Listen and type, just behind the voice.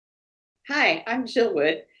Hi, I'm Jill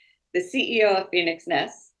Wood, the CEO of Phoenix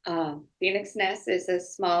Nest. Phoenix Nest is a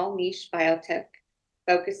small niche biotech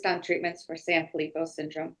focused on treatments for Sanfilippo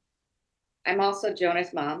syndrome. I'm also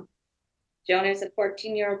Jonah's mom. Jonah is a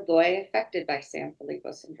 14-year-old boy affected by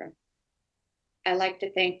Sanfilippo syndrome. I'd like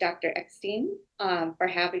to thank Dr. Eckstein for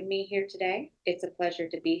having me here today. It's a pleasure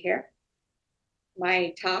to be here.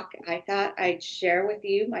 My talk, I thought I'd share with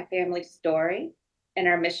you my family's story and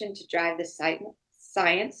our mission to drive the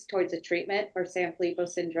science towards a treatment for Sanfilippo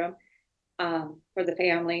syndrome for the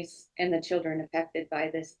families and the children affected by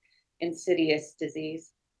this insidious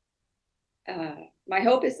disease. My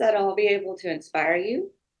hope is that I'll be able to inspire you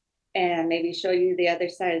and maybe show you the other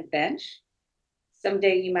side of the bench.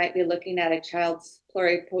 Someday you might be looking at a child's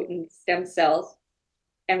pluripotent stem cells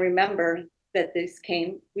and remember that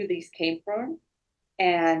who these came from,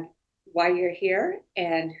 and why you're here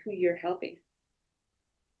and who you're helping.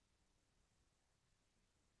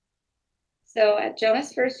 So at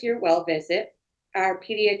Jonah's first year well visit, our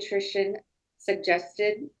pediatrician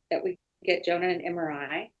suggested that we get Jonah an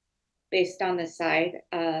MRI based on the size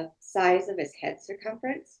of his head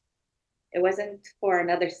circumference. It wasn't for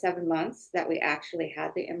another 7 months that we actually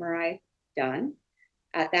had the MRI done.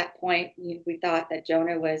 At that point, we thought that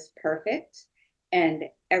Jonah was perfect in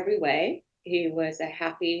every way. He was a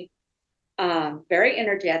happy, very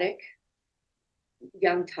energetic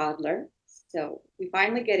young toddler. So we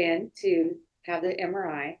finally get in to have the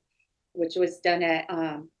MRI, which was done at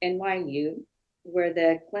NYU, where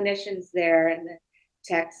the clinicians there and the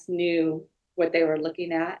techs knew what they were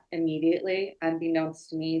looking at immediately. Unbeknownst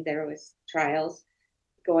to me, there was trials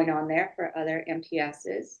going on there for other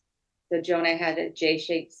MPSs. So Jonah had a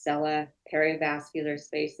J-shaped sella, perivascular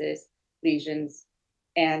spaces, lesions,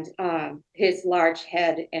 and his large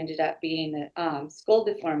head ended up being a skull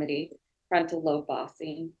deformity, frontal lobe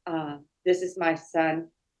bossing. This is my son,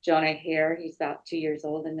 Jonah here. He's about 2 years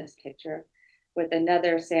old in this picture, with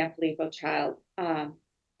another Sanfilippo child.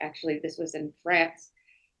 Actually, this was in France,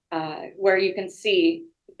 where you can see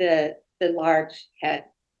the large head.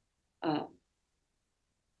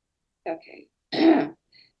 Okay,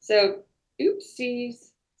 so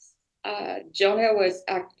oopsies. Jonah was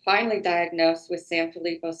finally diagnosed with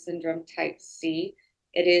Sanfilippo syndrome type C.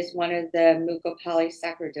 It is one of the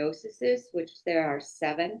mucopolysaccharidoses, which there are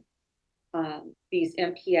 7. These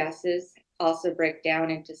MPSs also break down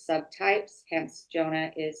into subtypes, hence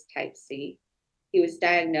Jonah is type C. He was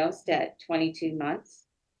diagnosed at 22 months,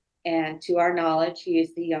 and to our knowledge, he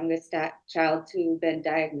is the youngest child to have been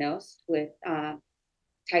diagnosed with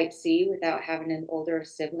type C without having an older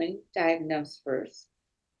sibling diagnosed first.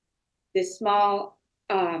 This small,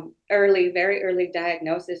 very early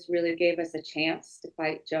diagnosis really gave us a chance to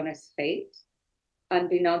fight Jonah's fate.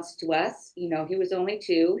 Unbeknownst to us, he was only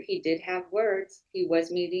 2. He did have words. He was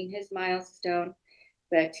meeting his milestone,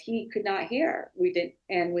 but he could not hear. We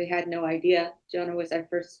had no idea. Jonah was our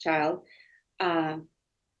first child. And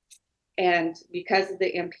because of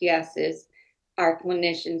the MPSs, our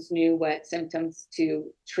clinicians knew what symptoms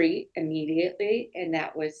to treat immediately, and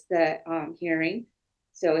that was the hearing.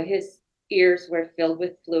 So his ears were filled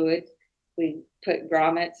with fluid. We put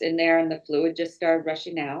grommets in there, and the fluid just started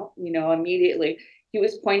rushing out, immediately. He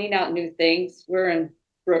was pointing out new things. We're in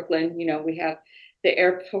Brooklyn, we have the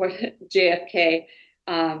airport, JFK,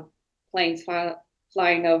 planes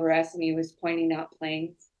flying over us, and he was pointing out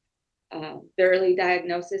planes. The early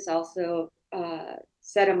diagnosis also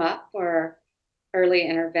set him up for early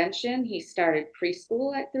intervention. He started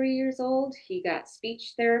preschool at 3 years old. He got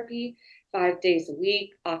speech therapy 5 days a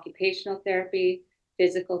week, occupational therapy,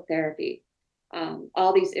 physical therapy.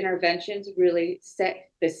 All these interventions really set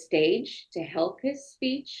the stage to help his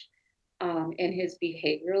speech and his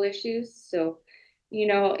behavioral issues. So,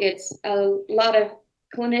 it's a lot of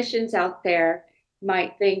clinicians out there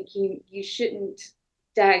might think you shouldn't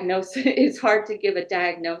diagnose. It's hard to give a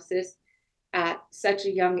diagnosis at such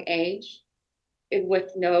a young age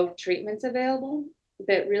with no treatments available.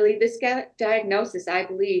 But really, this diagnosis, I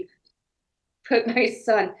believe, put my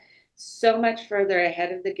son so much further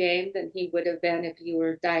ahead of the game than he would have been if he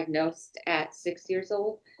were diagnosed at 6 years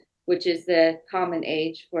old, which is the common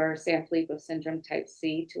age for Sanfilippo syndrome type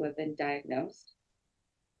C to have been diagnosed.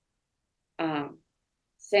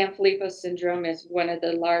 Sanfilippo syndrome is one of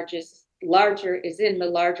the is in the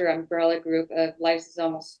larger umbrella group of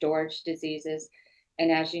lysosomal storage diseases.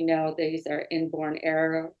 And as you know, these are inborn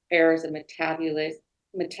errors of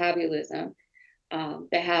metabolism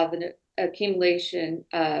that have an accumulation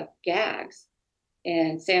of GAGs.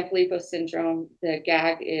 In Sanfilippo syndrome, the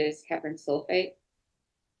GAG is heparan sulfate.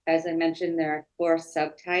 As I mentioned, there are 4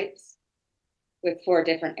 subtypes with 4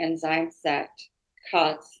 different enzymes that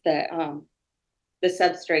cause the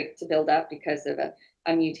substrate to build up because of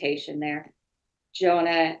a mutation there.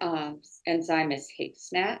 Jonah enzyme is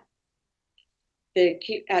HSNAT.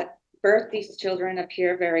 At birth, these children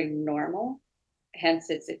appear very normal. Hence,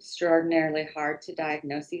 it's extraordinarily hard to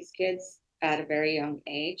diagnose these kids at a very young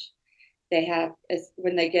age. They have,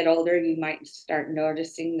 when they get older, you might start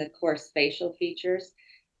noticing the coarse facial features.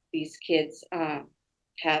 These kids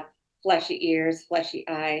have fleshy ears, fleshy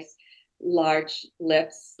eyes, large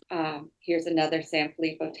lips. Here's another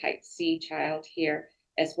Sanfilippo type C child here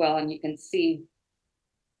as well. And you can see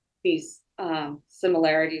these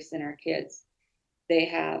similarities in our kids. They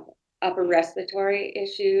have upper respiratory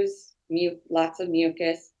issues, lots of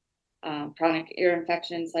mucus, chronic ear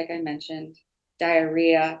infections, like I mentioned,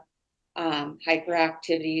 diarrhea,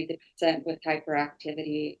 hyperactivity, they present with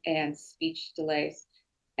hyperactivity and speech delays,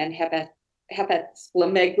 and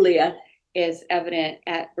hepatosplomeglia is evident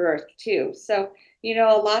at birth too. So,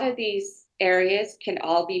 a lot of these areas can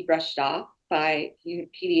all be brushed off by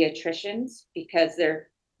pediatricians because they're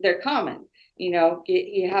common.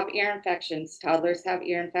 You have ear infections. Toddlers have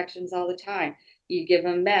ear infections all the time. You give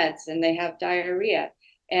them meds and they have diarrhea,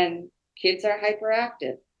 and kids are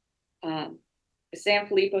hyperactive. The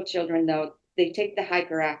Sanfilippo children, though, they take the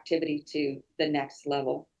hyperactivity to the next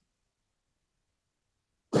level.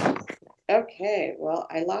 Okay, well,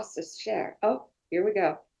 I lost this share. Oh, here we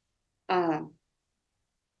go.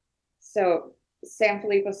 So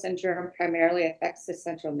Sanfilippo syndrome primarily affects the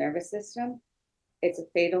central nervous system. It's a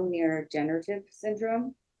fatal neurodegenerative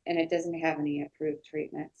syndrome, and it doesn't have any approved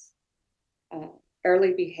treatments.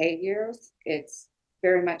 Early behaviors, it's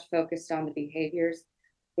very much focused on the behaviors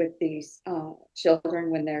with these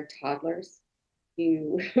children when they're toddlers.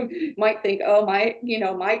 You might think, oh,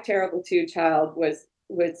 my terrible two child was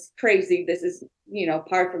crazy. This is,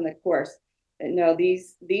 par from the course. But no,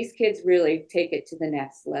 these kids really take it to the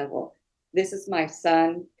next level. This is my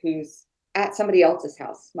son who's at somebody else's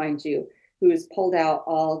house, mind you, who's pulled out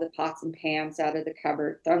all the pots and pans out of the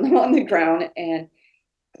cupboard, thrown them on the ground, and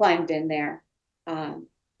climbed in there.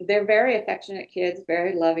 They're very affectionate kids,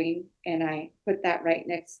 very loving, and I put that right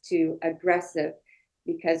next to aggressive,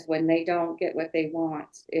 because when they don't get what they want,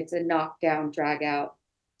 it's a knockdown, drag out,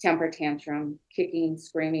 temper tantrum, kicking,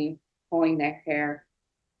 screaming, pulling their hair.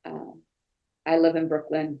 I live in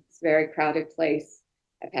Brooklyn. It's a very crowded place.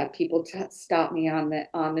 I've had people stop me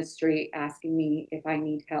on the street asking me if I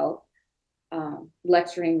need help,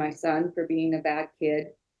 lecturing my son for being a bad kid.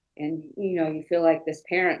 And, you feel like this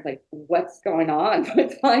parent, like, what's going on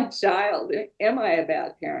with my child? Am I a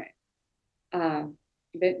bad parent?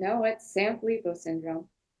 But no, it's Sanfilippo syndrome.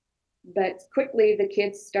 But quickly the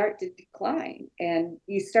kids start to decline and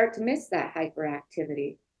you start to miss that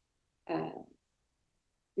hyperactivity.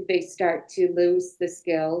 They start to lose the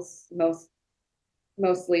skills.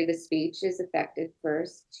 Mostly the speech is affected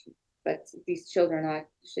first, but these children, I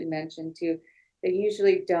should mention too, they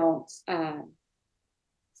usually don't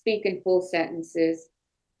speak in full sentences.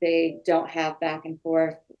 They don't have back and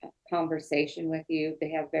forth conversation with you. They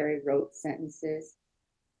have very rote sentences.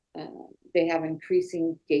 They have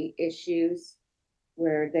increasing gait issues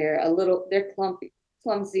where they're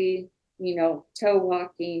clumsy, toe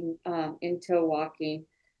walking, in toe walking.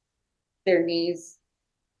 Their knees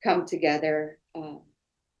come together.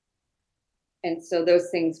 And so those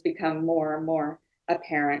things become more and more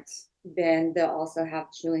apparent. Then they'll also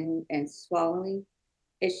have chewing and swallowing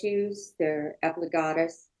issues. Their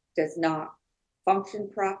epiglottis does not function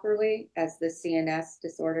properly as the CNS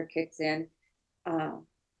disorder kicks in.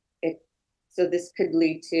 So this could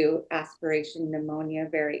lead to aspiration pneumonia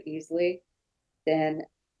very easily. Then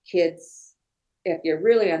kids, if you're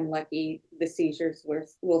really unlucky, the seizures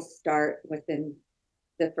will start within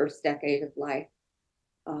the first decade of life.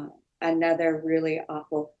 Another really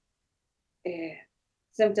awful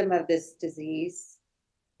symptom of this disease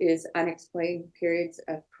is unexplained periods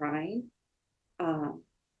of crying.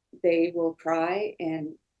 They will cry and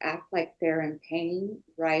act like they're in pain,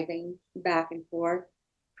 writhing back and forth,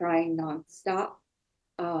 crying nonstop,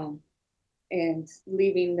 and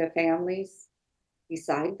leaving the families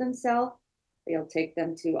beside themselves. They'll take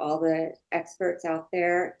them to all the experts out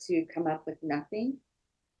there to come up with nothing.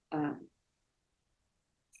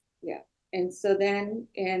 And so then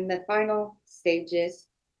in the final stages,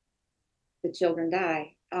 the children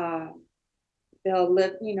die. They'll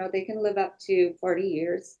live, they can live up to 40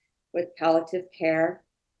 years with palliative care.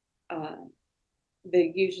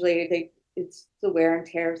 It's the wear and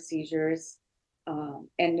tear of seizures,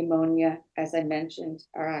 and pneumonia, as I mentioned,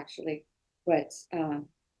 are actually what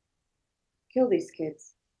kill these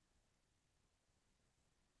kids.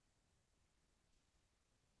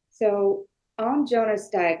 So On Jonah's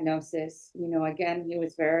diagnosis, again, he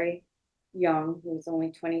was very young. He was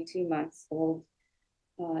only 22 months old,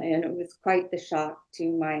 and it was quite the shock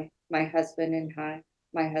to my husband and I.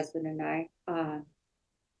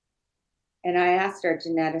 And I asked our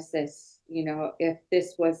geneticist, if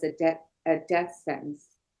this was a death sentence,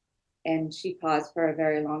 and she paused for a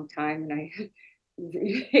very long time, and I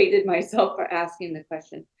hated myself for asking the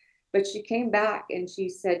question. But she came back and she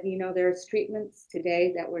said, there's treatments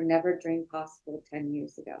today that were never dreamed possible 10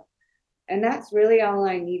 years ago. And that's really all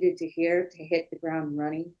I needed to hear to hit the ground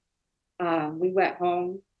running. We went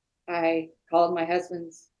home. I called my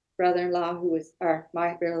husband's brother-in-law,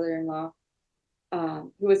 my brother-in-law,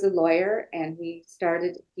 who was a lawyer, and he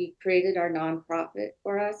created our nonprofit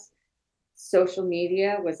for us. Social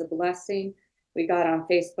media was a blessing. We got on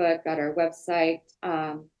Facebook, got our website,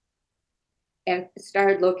 and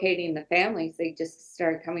started locating the families. They just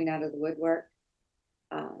started coming out of the woodwork.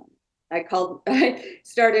 Um, I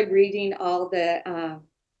started reading all the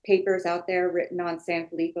papers out there written on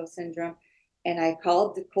Sanfilippo syndrome, and I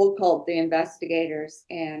cold called the investigators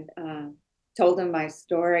and told them my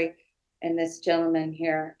story. And this gentleman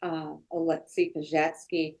here, Alexei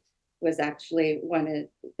Pazhetsky, was actually one of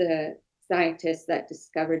the scientists that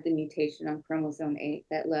discovered the mutation on chromosome 8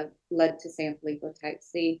 that led to Sanfilippo type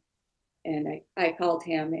C. And I called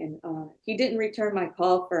him, and he didn't return my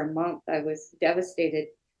call for a month. I was devastated.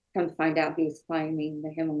 Come to find out, he was climbing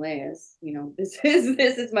the Himalayas. This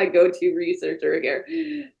is my go-to researcher here.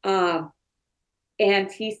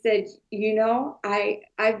 And he said,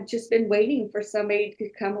 I've just been waiting for somebody to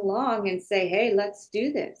come along and say, hey, let's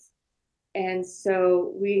do this. And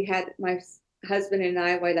so we had my husband and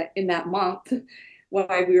I, in that month,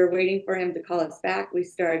 while we were waiting for him to call us back, we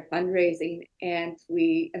started fundraising, and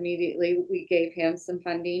we gave him some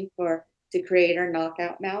funding to create our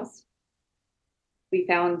knockout mouse. We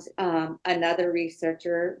found another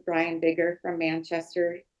researcher, Brian Bigger from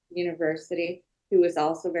Manchester University, who was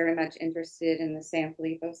also very much interested in the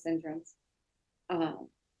Sanfilippo syndromes.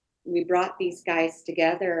 We brought these guys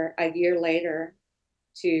together a year later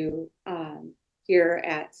to here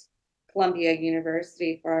at Columbia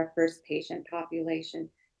University for our first patient population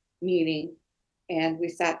meeting. And we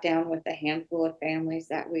sat down with a handful of families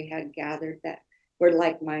that we had gathered that were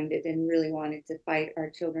like-minded and really wanted to fight our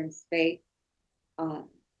children's fate.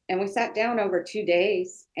 And we sat down over 2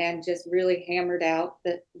 days and just really hammered out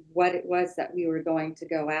what it was that we were going to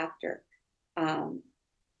go after.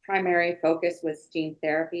 Primary focus was gene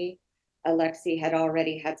therapy. Alexei had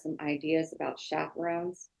already had some ideas about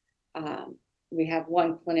chaperones. We have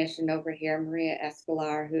one clinician over here, Maria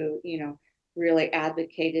Escolar, who, really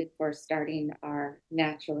advocated for starting our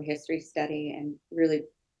natural history study and really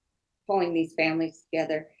pulling these families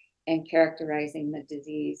together and characterizing the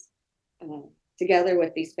disease. Together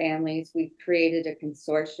with these families, we've created a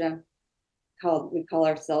consortium we call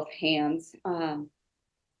ourselves HANDS,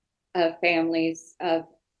 of families of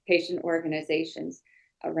patient organizations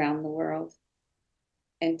around the world.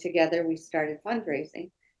 And together we started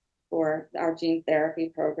fundraising for our gene therapy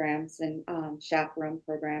programs and chaperone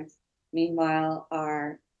programs. Meanwhile,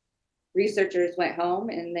 our researchers went home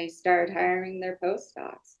and they started hiring their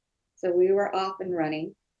postdocs. So we were off and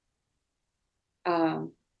running.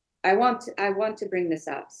 I want to bring this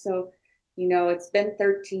up. So, it's been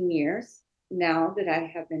 13 years now that I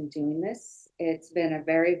have been doing this. It's been a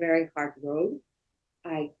very, very hard road.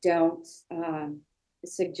 I don't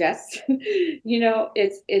suggest,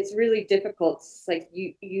 it's really difficult. It's like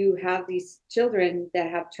you have these children that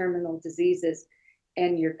have terminal diseases,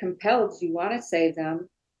 and you're compelled, you want to save them,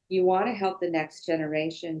 you want to help the next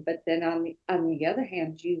generation, but then on the other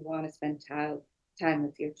hand, you want to spend time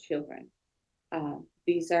with your children.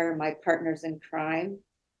 These are my partners in crime,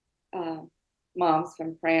 moms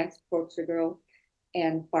from France, Portugal,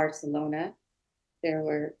 and Barcelona. There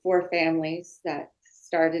were 4 families that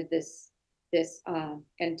started this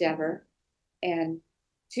endeavor, and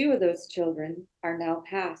 2 of those children are now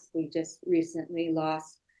passed. We just recently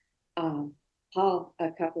lost Paul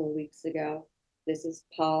a couple of weeks ago. This is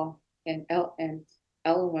Paul and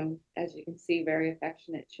Elwin, as you can see, very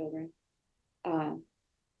affectionate children.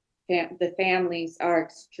 The families are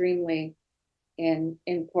extremely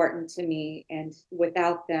important to me, and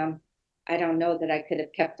without them, I don't know that I could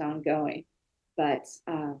have kept on going. But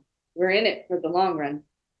we're in it for the long run.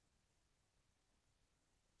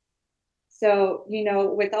 So,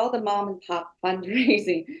 with all the mom and pop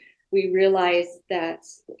fundraising, we realized that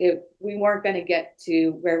we weren't going to get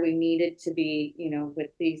to where we needed to be,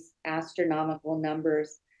 with these astronomical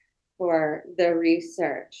numbers for the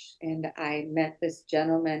research. And I met this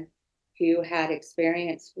gentleman who had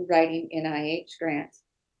experience writing NIH grants.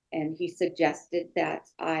 and he suggested that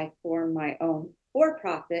I form my own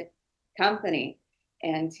for-profit company.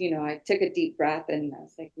 And I took a deep breath and I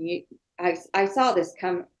was like, I saw this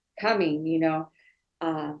coming.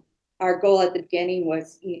 Uh, our goal at the beginning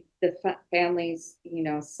was the families,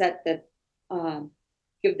 set the um,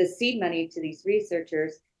 give the seed money to these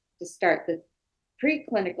researchers to start the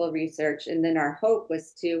preclinical research, and then our hope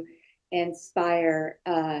was to inspire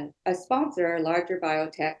a sponsor, a larger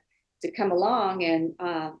biotech, to come along and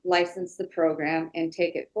license the program and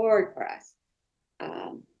take it forward for us.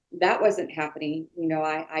 That wasn't happening.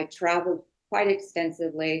 I traveled quite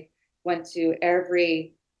extensively, went to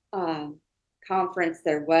every um, conference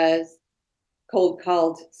there was, cold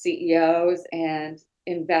called CEOs and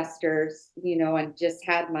investors, and just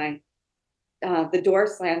had my the door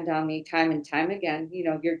slammed on me time and time again.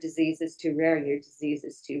 Your disease is too rare. Your disease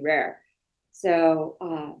is too rare. So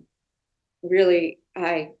really,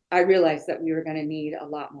 I realized that we were going to need a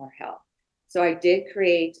lot more help. So I did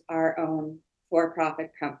create our own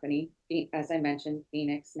for-profit company, as I mentioned,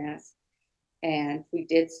 Phoenix Nest. And we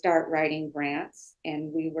did start writing grants,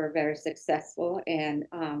 and we were very successful in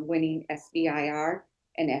winning SBIR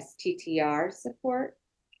and STTR support,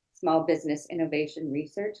 Small Business Innovation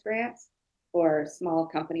Research grants, for small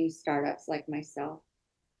companies, startups like myself.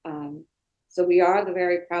 Um, so we are the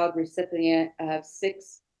very proud recipient of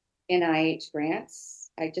 6 NIH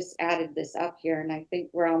grants. I just added this up here, and I think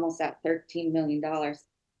we're almost at $13 million.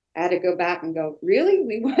 I had to go back and go, really?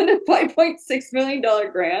 We won a $5.6 million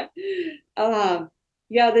grant?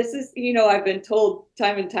 Yeah, this is, I've been told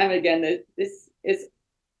time and time again that this is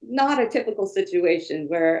not a typical situation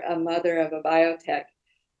where a mother of a biotech,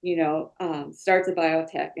 starts a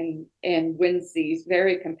biotech and wins these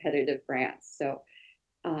very competitive grants. So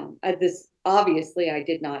this obviously I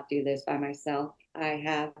did not do this by myself. I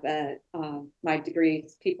have my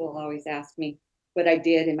degrees. People always ask me what I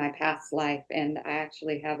did in my past life, and I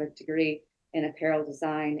actually have a degree in apparel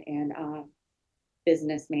design and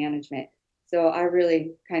business management. So I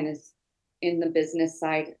really kind of in the business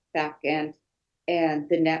side back end, and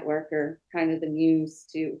the networker, kind of the muse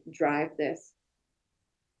to drive this.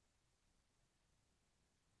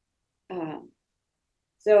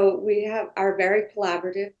 So we have our very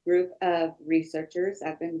collaborative group of researchers.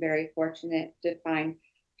 I've been very fortunate to find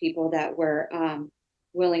people that were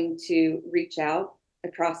willing to reach out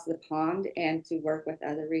across the pond and to work with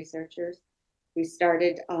other researchers. We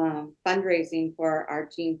started fundraising for our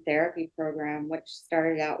gene therapy program, which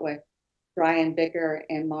started out with Brian Bicker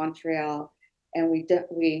in Montreal, and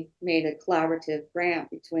we made a collaborative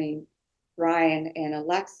grant between Brian and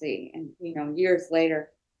Alexi. And years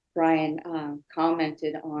later, Brian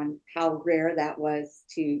commented on how rare that was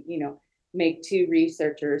to make 2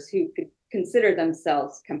 researchers who could consider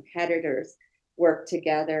themselves competitors work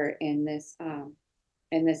together in this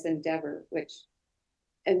endeavor, which,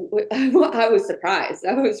 and I was surprised.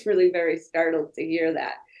 I was really very startled to hear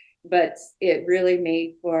that, but it really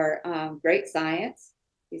made for great science.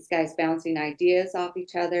 These guys bouncing ideas off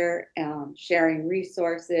each other, sharing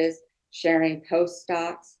resources, sharing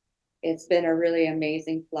postdocs. It's been a really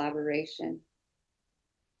amazing collaboration.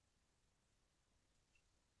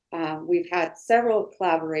 We've had several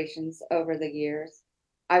collaborations over the years.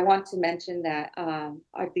 I want to mention that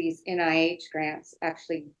these NIH grants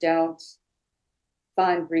actually don't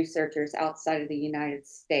fund researchers outside of the United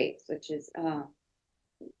States, which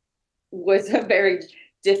was a very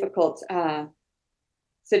difficult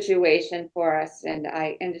situation for us. And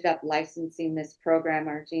I ended up licensing this program,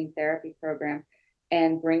 our gene therapy program,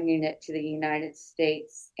 and bringing it to the United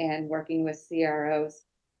States and working with CROs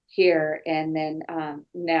here. And then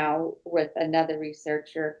now with another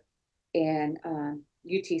researcher in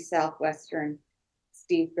UT Southwestern,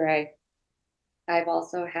 Steve Gray. I've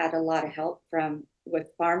also had a lot of help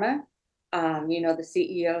with pharma. The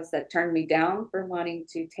CEOs that turned me down for wanting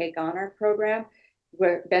to take on our program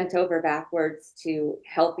were bent over backwards to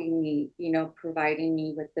helping me, providing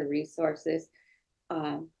me with the resources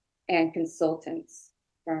and consultants.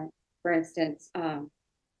 For instance,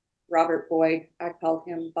 Robert Boyd, I called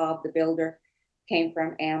him Bob the Builder, came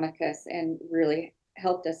from Amicus and really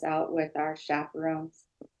helped us out with our chaperones.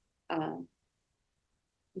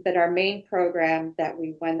 But our main program that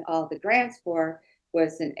we won all the grants for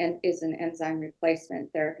is an enzyme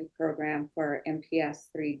replacement therapy program for MPS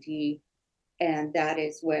 3D. And that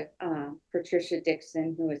is with Patricia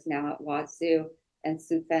Dixon, who is now at Wazoo, and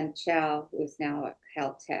Sufen Chow, who is now at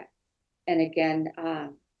Caltech. And again,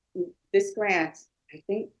 this grant, I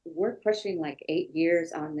think we're pushing like 8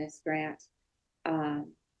 years on this grant.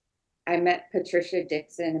 I met Patricia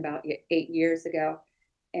Dixon about 8 years ago,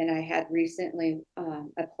 and I had recently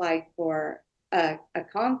applied for a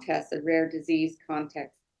contest, a rare disease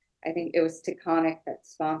contest. I think it was Taconic that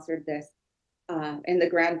sponsored this. And the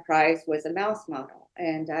grand prize was a mouse model.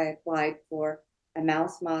 And I applied for a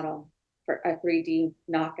mouse model for a 3D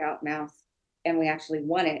knockout mouse. And we actually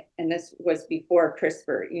won it. And this was before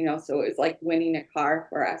CRISPR, so it was like winning a car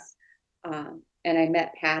for us. And I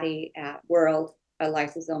met Patty at World, a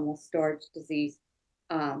lysosomal storage disease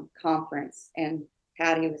conference. And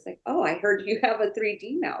Patty was like, "Oh, I heard you have a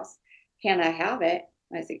 3D mouse. Can I have it?"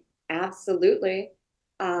 And I said, "Absolutely."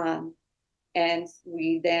 And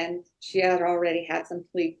she had already had some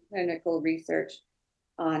clinical research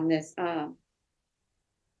on this, on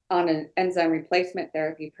an enzyme replacement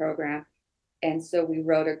therapy program. And so we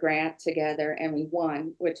wrote a grant together and we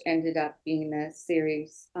won, which ended up being a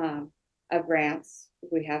series of grants.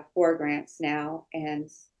 We have 4 grants now, and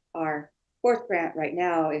our 4th grant right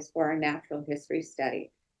now is for a natural history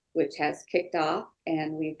study, which has kicked off,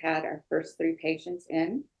 and we've had our first 3 patients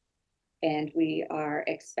in, and we are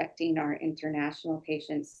expecting our international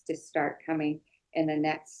patients to start coming in the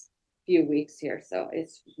next few weeks here. So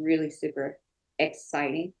it's really super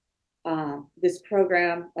exciting. This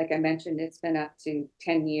program, like I mentioned, it's been up to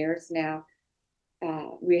 10 years now.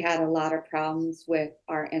 We had a lot of problems with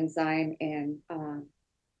our enzyme and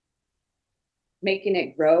making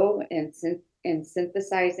it grow and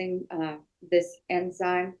synthesizing this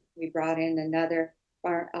enzyme. We brought in another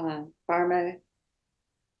pharma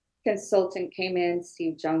consultant, came in,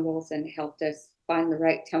 Steve Jungles, and helped us find the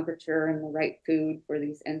right temperature and the right food for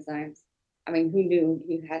these enzymes. I mean, who knew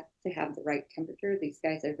you had to have the right temperature? These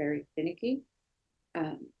guys are very finicky.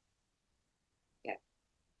 Yeah,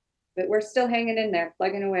 but we're still hanging in there,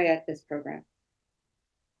 plugging away at this program.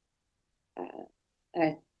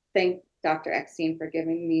 I thank Dr. Eckstein for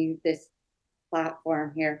giving me this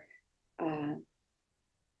platform here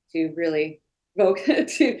to really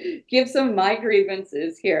to give some of my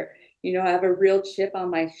grievances here. I have a real chip on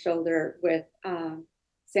my shoulder with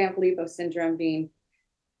Sanfilippo syndrome being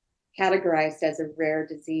categorized as a rare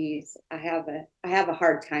disease. I have a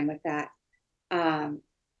hard time with that.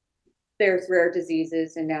 There's rare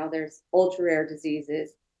diseases, and now there's ultra rare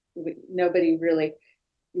diseases. Nobody really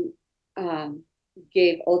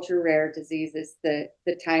gave ultra rare diseases the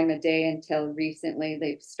time of day until recently.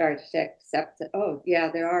 They've started to accept that, oh yeah,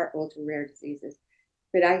 there are ultra rare diseases.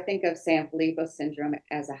 But I think of Sanfilippo syndrome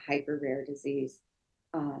as a hyper rare disease.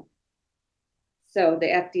 So the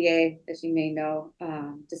FDA, as you may know,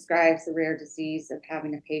 describes the rare disease of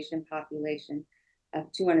having a patient population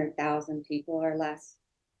of 200,000 people or less.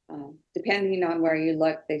 Depending on where you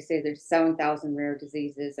look, they say there's 7,000 rare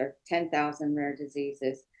diseases or 10,000 rare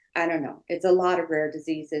diseases. I don't know. It's a lot of rare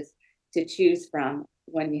diseases to choose from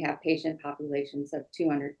when you have patient populations of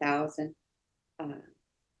 200,000.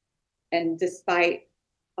 And despite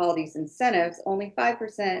all these incentives, only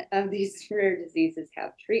 5% of these rare diseases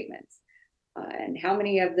have treatments. And how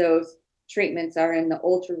many of those treatments are in the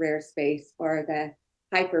ultra rare space or the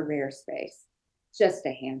hyper rare space? Just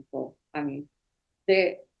a handful. I mean,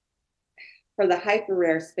 for the hyper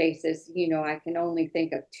rare spaces, I can only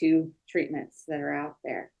think of 2 treatments that are out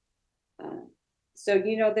there. So,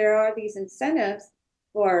 there are these incentives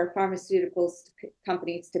for pharmaceuticals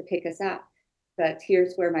companies to pick us up. But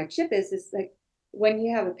here's where my chip is like when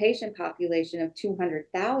you have a patient population of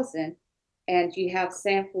 200,000 and you have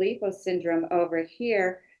Sanfilippo syndrome over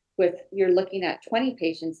here you're looking at 20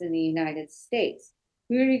 patients in the United States,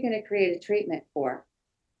 who are you going to create a treatment for?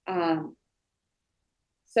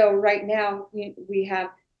 So right now we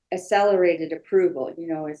have accelerated approval,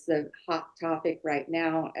 it's the hot topic right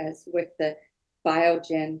now, as with the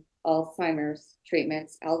Biogen Alzheimer's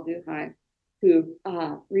treatments, Alduhine, who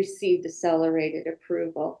received accelerated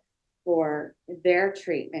approval for their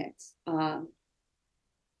treatments.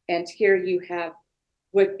 And here you have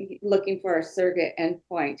looking for a surrogate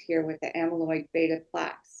endpoint here with the amyloid beta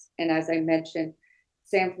plaques. And as I mentioned,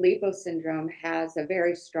 Sanfilippo syndrome has a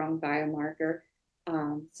very strong biomarker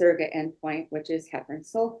surrogate endpoint, which is heparan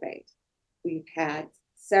sulfate. We've had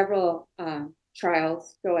several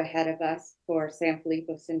trials go ahead of us for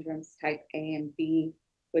Sanfilippo syndromes type A and B,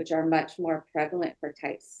 which are much more prevalent for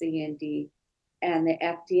type C and D. And the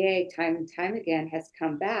FDA time and time again has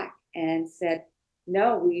come back and said,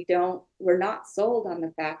 no, we're not sold on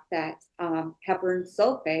the fact that heparan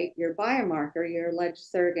sulfate, your biomarker, your alleged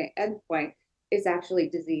surrogate endpoint, is actually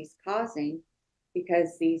disease causing,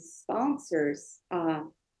 because these sponsors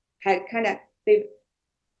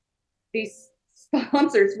these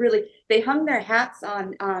sponsors really, they hung their hats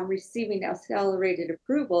on receiving accelerated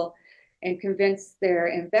approval and convinced their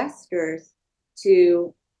investors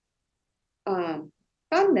to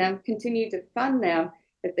continue to fund them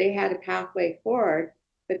that they had a pathway forward,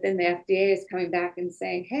 but then the FDA is coming back and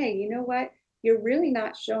saying, hey, you know what? You're really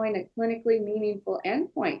not showing a clinically meaningful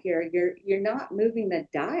endpoint here. You're not moving the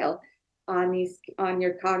dial on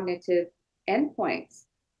your cognitive endpoints.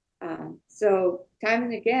 So time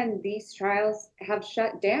and again, these trials have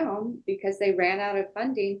shut down because they ran out of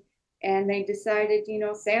funding and they decided,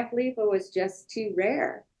 Sanfilippo was just too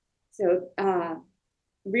rare. So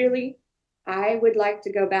really, I would like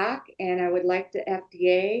to go back and I would like the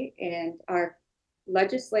FDA and our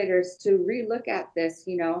legislators to relook at this,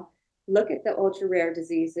 look at the ultra rare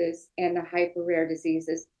diseases and the hyper rare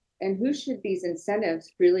diseases and who should these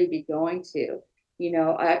incentives really be going to?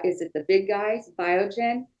 Is it the big guys,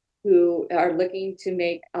 Biogen, who are looking to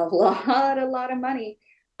make a lot of money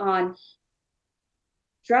on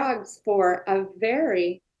drugs for a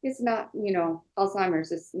very, it's not,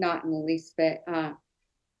 Alzheimer's is not in the least bit uh,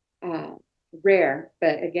 rare,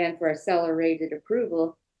 but again, for accelerated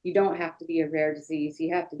approval, you don't have to be a rare disease.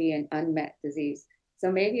 You have to be an unmet disease.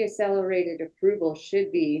 So maybe accelerated approval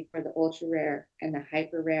should be for the ultra rare and the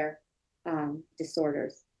hyper rare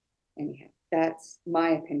disorders. Anyhow, that's my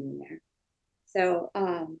opinion there. So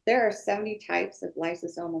there are 70 types of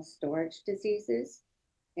lysosomal storage diseases,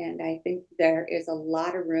 and I think there is a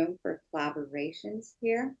lot of room for collaborations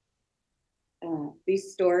here.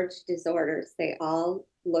 These storage disorders, they all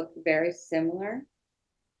look very similar,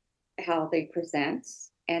 how they present,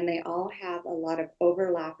 and they all have a lot of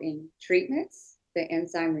overlapping treatments, the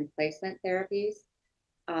enzyme replacement therapies,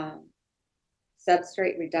 um,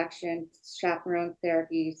 substrate reduction, chaperone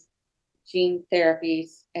therapies, gene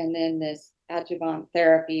therapies, and then this adjuvant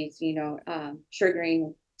therapies,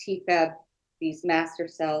 triggering TFEB, these master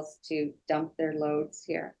cells to dump their loads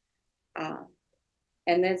here.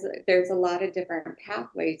 And there's a lot of different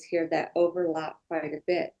pathways here that overlap quite a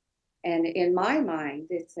bit. And in my mind,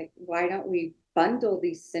 it's like, why don't we bundle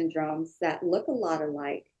these syndromes that look a lot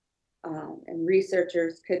alike? And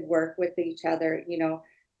researchers could work with each other,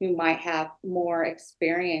 who might have more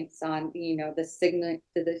experience on,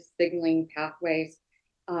 the signaling pathways,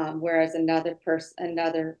 whereas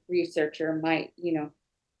another researcher might,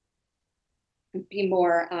 be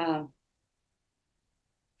more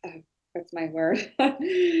what's my word,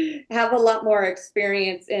 have a lot more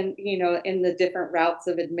experience in the different routes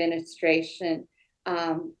of administration,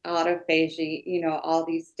 autophagy, all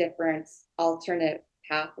these different alternate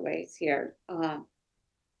pathways here,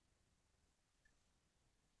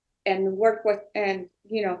 and work with, and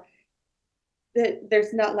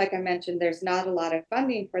there's not, like I mentioned, there's not a lot of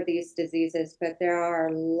funding for these diseases, but there are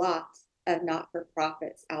lots of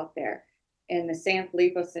not-for-profits out there. In the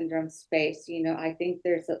Sanfilippo syndrome space, I think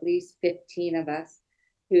there's at least 15 of us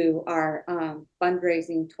who are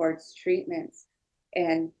fundraising towards treatments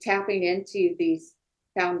and tapping into these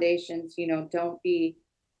foundations. Don't be,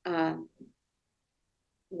 what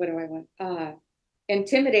do I want?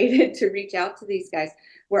 Intimidated to reach out to these guys.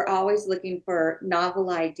 We're always looking for novel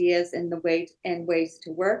ideas and ways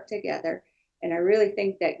to work together. And I really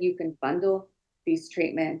think that you can bundle these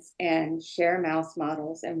treatments and share mouse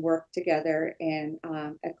models and work together in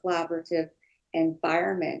a collaborative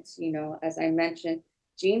environment. As I mentioned,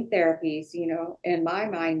 gene therapies, in my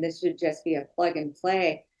mind, this should just be a plug and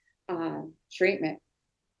play treatment.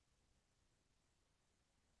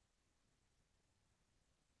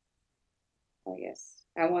 Oh yes,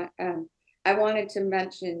 I wanted to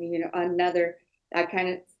mention, another. I kind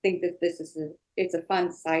of think that it's a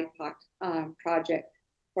fun side project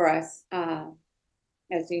for us.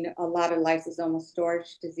 As you know, a lot of lysosomal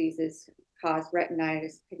storage diseases cause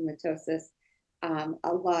retinitis pigmentosus,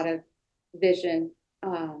 a lot of vision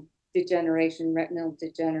degeneration, retinal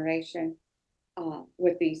degeneration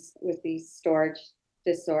with these storage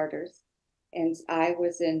disorders. And I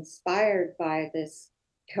was inspired by this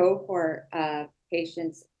cohort of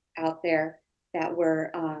patients out there that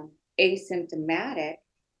were asymptomatic,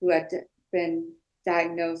 who had been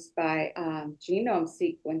diagnosed by genome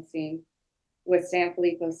sequencing with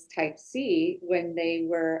Sanfilippo's type C when they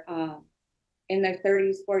were in their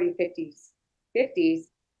 30s, 40s, 50s, 50s,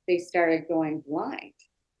 they started going blind.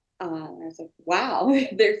 I was like, wow,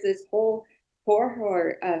 there's this whole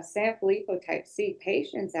cohort of Sanfilippo type C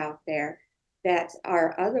patients out there that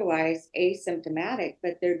are otherwise asymptomatic,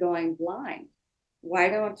 but they're going blind. Why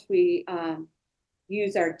don't we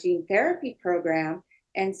use our gene therapy program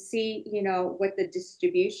and see, what the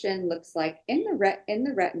distribution looks like in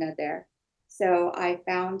the retina there? So I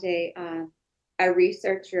found a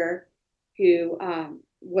researcher who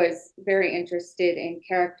was very interested in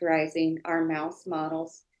characterizing our mouse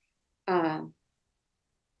models, the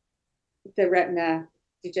retina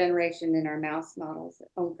degeneration in our mouse models,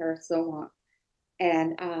 Onker, so on.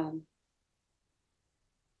 And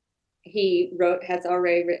he has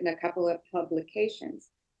already written a couple of publications.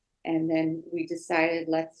 And then we decided,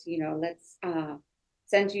 let's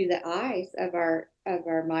send you the eyes of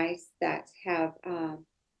our mice that have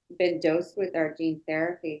been dosed with our gene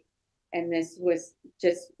therapy. And this was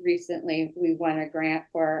just recently, we won a grant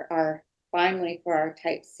for our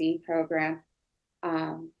type C program,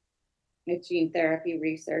 um, gene therapy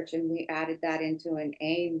research, and we added that into an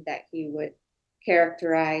aim that he would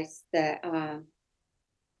characterize the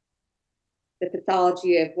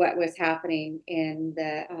pathology of what was happening in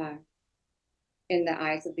the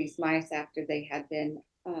eyes of these mice after they had been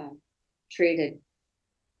treated.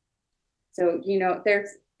 So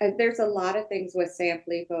there's a lot of things with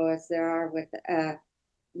Sanfilippo as there are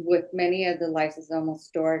with many of the lysosomal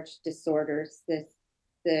storage disorders.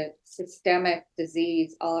 The systemic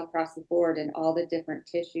disease all across the board and all the different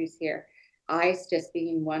tissues here. Eyes just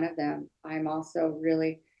being one of them. I'm also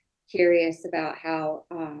really curious about how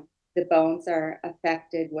the bones are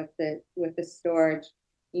affected with the storage,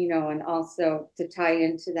 and also to tie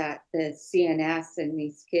into that, the CNS in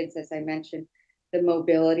these kids, as I mentioned, the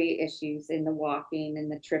mobility issues in the walking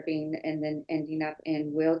and the tripping and then ending up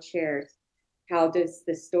in wheelchairs. How does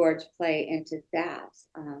the storage play into that?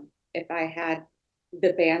 If I had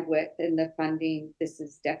the bandwidth and the funding, this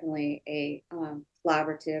is definitely a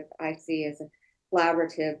collaborative, I see as a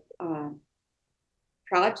collaborative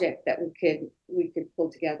project that we could pull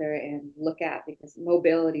together and look at, because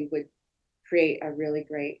mobility would create a really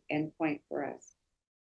great endpoint for us.